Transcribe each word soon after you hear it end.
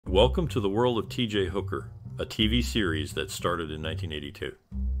Welcome to the world of T.J. Hooker, a TV series that started in 1982.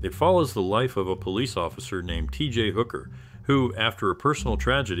 It follows the life of a police officer named T.J. Hooker, who, after a personal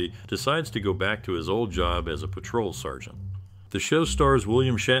tragedy, decides to go back to his old job as a patrol sergeant. The show stars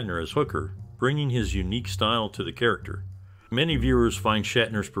William Shatner as Hooker, bringing his unique style to the character. Many viewers find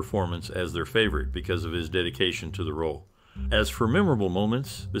Shatner's performance as their favorite because of his dedication to the role. As for memorable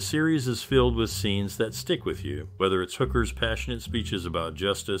moments, the series is filled with scenes that stick with you, whether it's Hooker's passionate speeches about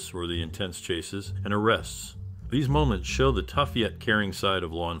justice or the intense chases and arrests. These moments show the tough yet caring side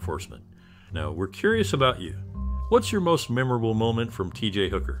of law enforcement. Now, we're curious about you. What's your most memorable moment from T.J.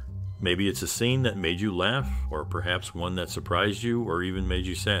 Hooker? Maybe it's a scene that made you laugh, or perhaps one that surprised you or even made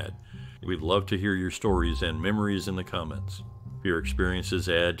you sad. We'd love to hear your stories and memories in the comments. Your experiences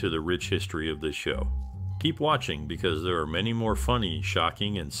add to the rich history of this show. Keep watching because there are many more funny,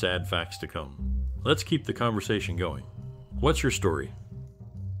 shocking, and sad facts to come. Let's keep the conversation going. What's your story?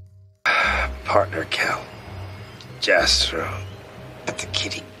 Partner Cal. Jastro. At the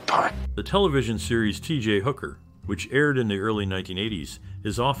kitty park. The television series T.J. Hooker, which aired in the early 1980s,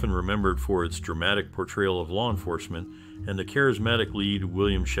 is often remembered for its dramatic portrayal of law enforcement and the charismatic lead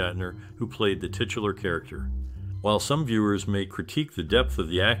William Shatner, who played the titular character. While some viewers may critique the depth of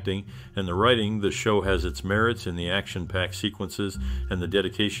the acting and the writing, the show has its merits in the action-packed sequences and the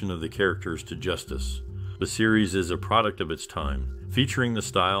dedication of the characters to justice. The series is a product of its time, featuring the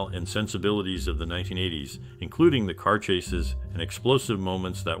style and sensibilities of the 1980s, including the car chases and explosive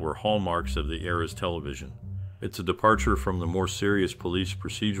moments that were hallmarks of the era's television. It's a departure from the more serious police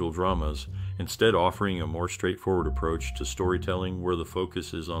procedural dramas, instead offering a more straightforward approach to storytelling where the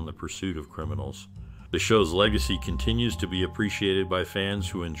focus is on the pursuit of criminals. The show's legacy continues to be appreciated by fans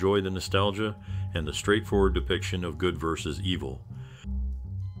who enjoy the nostalgia and the straightforward depiction of good versus evil.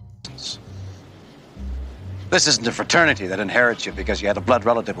 This isn't a fraternity that inherits you because you had a blood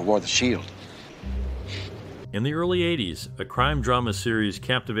relative who wore the shield. In the early 80s, a crime drama series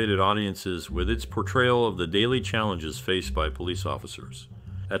captivated audiences with its portrayal of the daily challenges faced by police officers.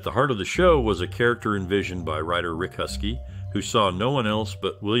 At the heart of the show was a character envisioned by writer Rick Huskey, who saw no one else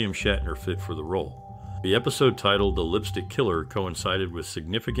but William Shatner fit for the role. The episode titled The Lipstick Killer coincided with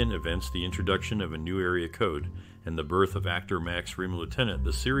significant events, the introduction of a new area code, and the birth of actor Max Remo Lieutenant.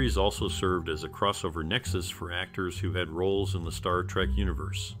 The series also served as a crossover nexus for actors who had roles in the Star Trek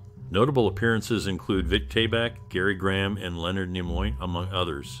universe. Notable appearances include Vic Tayback, Gary Graham, and Leonard Nimoy, among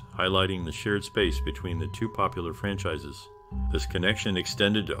others, highlighting the shared space between the two popular franchises. This connection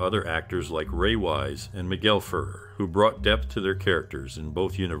extended to other actors like Ray Wise and Miguel Ferrer, who brought depth to their characters in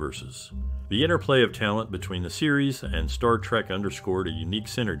both universes. The interplay of talent between the series and Star Trek underscored a unique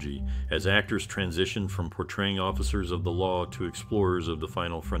synergy as actors transitioned from portraying officers of the law to explorers of the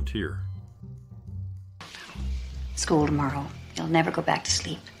final frontier. School tomorrow. You'll never go back to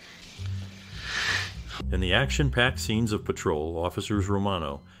sleep. In the action-packed scenes of patrol, officers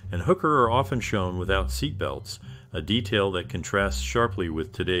Romano and Hooker are often shown without seatbelts, a detail that contrasts sharply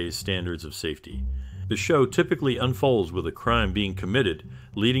with today's standards of safety. The show typically unfolds with a crime being committed,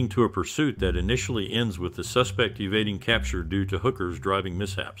 leading to a pursuit that initially ends with the suspect evading capture due to Hooker's driving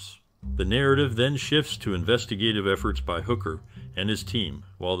mishaps. The narrative then shifts to investigative efforts by Hooker and his team,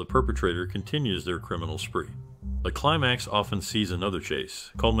 while the perpetrator continues their criminal spree. The climax often sees another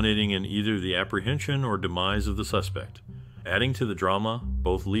chase, culminating in either the apprehension or demise of the suspect. Adding to the drama,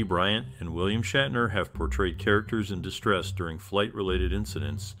 both Lee Bryant and William Shatner have portrayed characters in distress during flight-related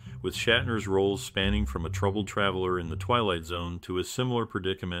incidents, with Shatner's roles spanning from a troubled traveler in the Twilight Zone to a similar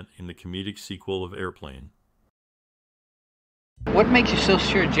predicament in the comedic sequel of Airplane. What makes you so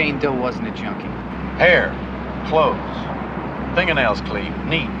sure Jane Doe wasn't a junkie? Hair, clothes, fingernails clean,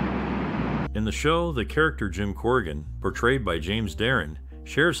 neat. In the show, the character Jim Corrigan, portrayed by James Darren,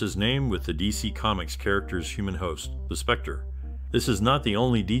 shares his name with the DC Comics character's human host, the Spectre. This is not the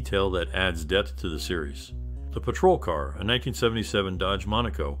only detail that adds depth to the series. The patrol car, a 1977 Dodge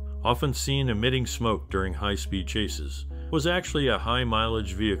Monaco, often seen emitting smoke during high-speed chases, was actually a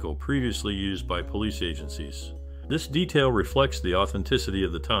high-mileage vehicle previously used by police agencies. This detail reflects the authenticity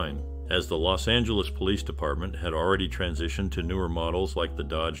of the time, as the Los Angeles Police Department had already transitioned to newer models like the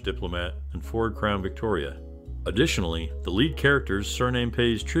Dodge Diplomat and Ford Crown Victoria. Additionally, the lead character's surname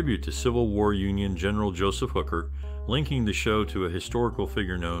pays tribute to Civil War Union General Joseph Hooker, linking the show to a historical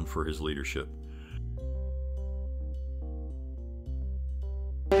figure known for his leadership.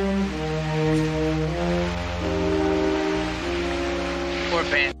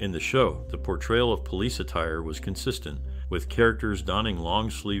 In the show, the portrayal of police attire was consistent, with characters donning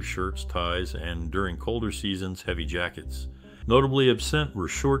long-sleeve shirts, ties, and, during colder seasons, heavy jackets. Notably absent were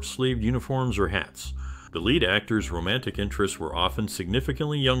short-sleeved uniforms or hats. The lead actor's romantic interests were often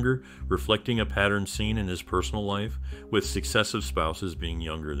significantly younger, reflecting a pattern seen in his personal life, with successive spouses being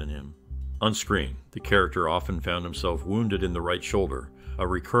younger than him. On screen, the character often found himself wounded in the right shoulder, a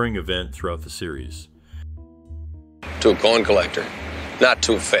recurring event throughout the series. To a coin collector, not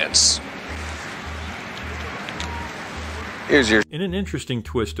to a fence. In an interesting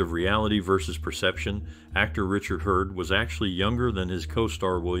twist of reality versus perception, actor Richard Hurd was actually younger than his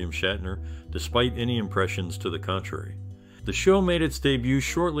co-star William Shatner, despite any impressions to the contrary. The show made its debut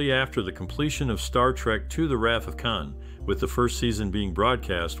shortly after the completion of Star Trek II: The Wrath of Khan, with the first season being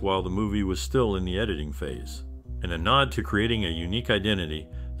broadcast while the movie was still in the editing phase. In a nod to creating a unique identity,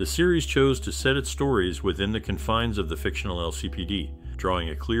 the series chose to set its stories within the confines of the fictional LCPD, drawing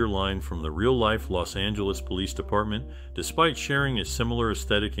a clear line from the real-life Los Angeles Police Department, despite sharing a similar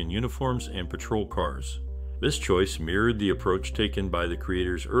aesthetic in uniforms and patrol cars. This choice mirrored the approach taken by the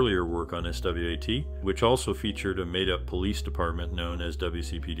creators' earlier work on SWAT, which also featured a made-up police department known as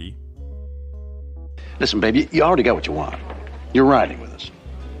WCPD. Listen, baby, you already got what you want. You're riding with us.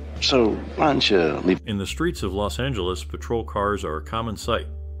 So why don't you leave? In the streets of Los Angeles, patrol cars are a common sight,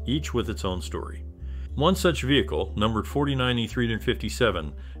 each with its own story. One such vehicle, numbered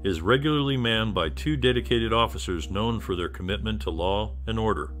 49E357, is regularly manned by two dedicated officers known for their commitment to law and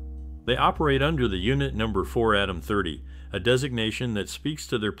order. They operate under the unit number 4 Adam 30, a designation that speaks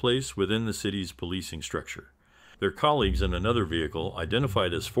to their place within the city's policing structure. Their colleagues in another vehicle,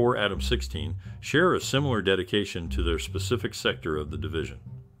 identified as 4 Adam 16, share a similar dedication to their specific sector of the division.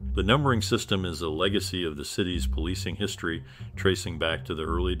 The numbering system is a legacy of the city's policing history, tracing back to the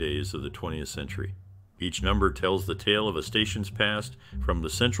early days of the 20th century. Each number tells the tale of a station's past, from the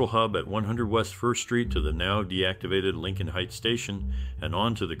central hub at 100 West 1st Street to the now deactivated Lincoln Heights Station, and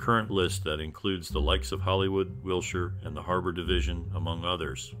on to the current list that includes the likes of Hollywood, Wilshire, and the Harbor Division, among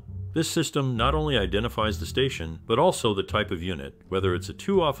others. This system not only identifies the station, but also the type of unit, whether it's a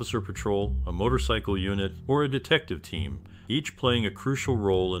two-officer patrol, a motorcycle unit, or a detective team, each playing a crucial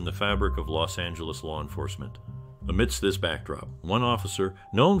role in the fabric of Los Angeles law enforcement. Amidst this backdrop, one officer,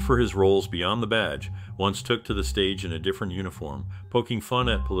 known for his roles beyond the badge, once took to the stage in a different uniform, poking fun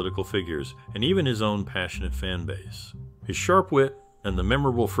at political figures and even his own passionate fan base. His sharp wit and the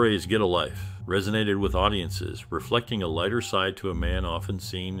memorable phrase "get a life" resonated with audiences, reflecting a lighter side to a man often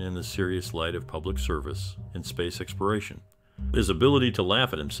seen in the serious light of public service in space exploration. His ability to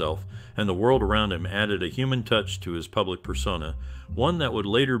laugh at himself and the world around him added a human touch to his public persona, one that would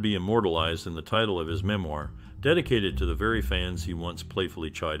later be immortalized in the title of his memoir, dedicated to the very fans he once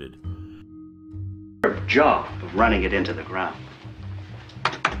playfully chided. Job of running it into the ground.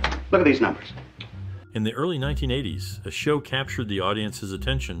 Look at these numbers. In the early 1980s, a show captured the audience's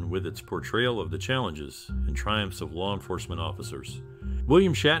attention with its portrayal of the challenges and triumphs of law enforcement officers.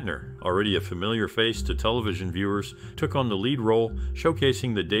 William Shatner, already a familiar face to television viewers, took on the lead role,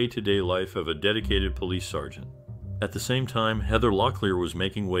 showcasing the day-to-day life of a dedicated police sergeant. At the same time, Heather Locklear was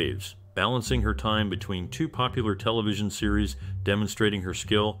making waves, balancing her time between two popular television series, demonstrating her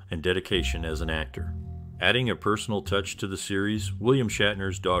skill and dedication as an actor. Adding a personal touch to the series, William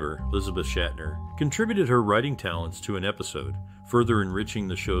Shatner's daughter, Elizabeth Shatner, contributed her writing talents to an episode, further enriching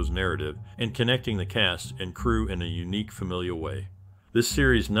the show's narrative and connecting the cast and crew in a unique, familial way. This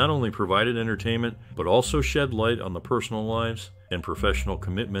series not only provided entertainment, but also shed light on the personal lives and professional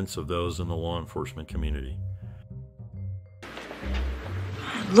commitments of those in the law enforcement community.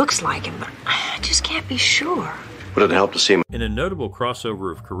 Looks like him, but I just can't be sure. Would it help to see him? In a notable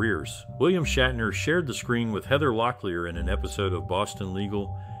crossover of careers, William Shatner shared the screen with Heather Locklear in an episode of Boston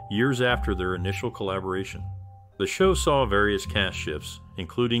Legal years after their initial collaboration. The show saw various cast shifts,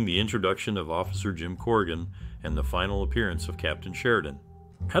 including the introduction of Officer Jim Corrigan and the final appearance of Captain Sheridan.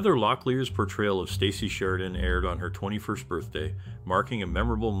 Heather Locklear's portrayal of Stacy Sheridan aired on her 21st birthday, marking a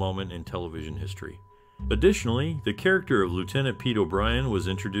memorable moment in television history. Additionally, the character of Lieutenant Pete O'Brien was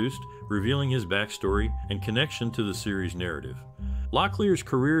introduced, revealing his backstory and connection to the series' narrative. Locklear's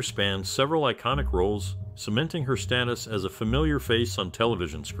career spanned several iconic roles, cementing her status as a familiar face on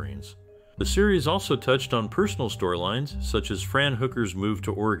television screens. The series also touched on personal storylines, such as Fran Hooker's move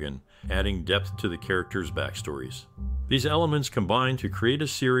to Oregon, adding depth to the characters' backstories. These elements combined to create a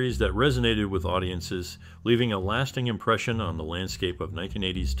series that resonated with audiences, leaving a lasting impression on the landscape of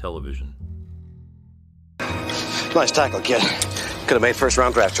 1980s television. Nice tackle, kid. Could have made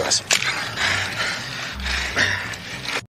first-round draft choice.